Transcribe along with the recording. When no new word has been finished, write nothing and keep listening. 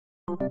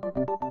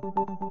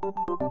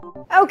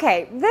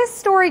Okay, this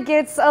story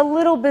gets a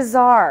little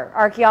bizarre.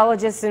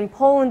 Archaeologists in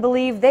Poland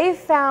believe they've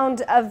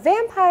found a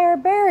vampire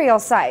burial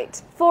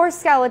site. 4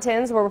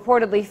 skeletons were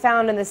reportedly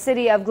found in the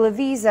city of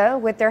Gliwice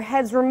with their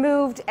heads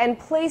removed and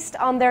placed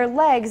on their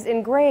legs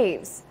in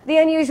graves. The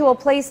unusual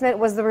placement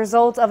was the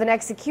result of an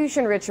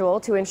execution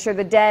ritual to ensure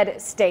the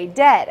dead stay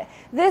dead.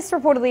 This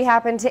reportedly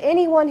happened to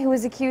anyone who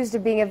was accused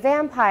of being a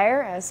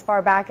vampire as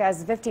far back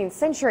as the 15th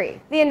century.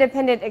 The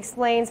Independent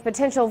explains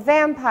potential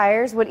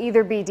vampires would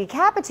either be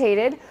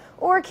decapitated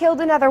or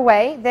killed another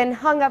way, then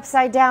hung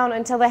upside down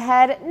until the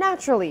head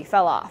naturally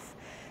fell off.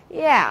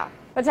 Yeah.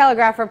 The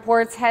Telegraph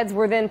reports heads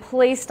were then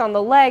placed on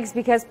the legs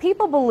because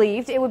people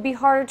believed it would be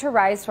harder to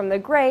rise from the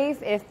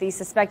grave if the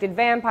suspected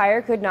vampire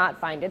could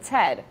not find its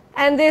head.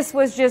 And this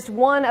was just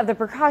one of the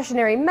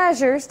precautionary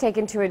measures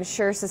taken to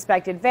ensure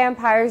suspected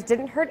vampires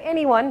didn't hurt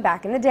anyone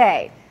back in the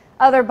day.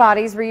 Other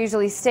bodies were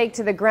usually staked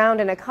to the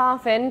ground in a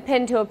coffin,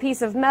 pinned to a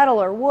piece of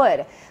metal or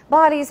wood.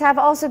 Bodies have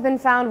also been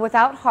found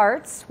without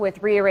hearts,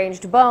 with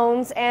rearranged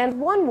bones, and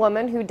one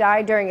woman who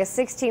died during a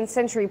 16th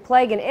century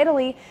plague in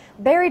Italy,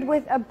 buried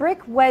with a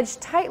brick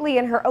wedged tightly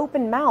in her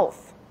open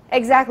mouth.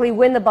 Exactly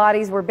when the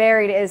bodies were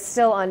buried is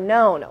still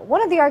unknown.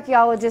 One of the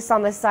archaeologists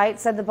on the site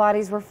said the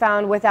bodies were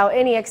found without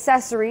any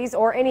accessories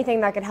or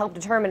anything that could help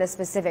determine a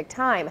specific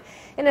time.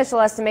 Initial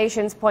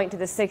estimations point to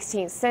the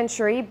 16th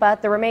century,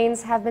 but the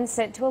remains have been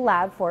sent to a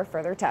lab for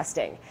further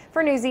testing.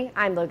 For Newsy,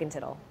 I'm Logan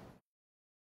Tittle.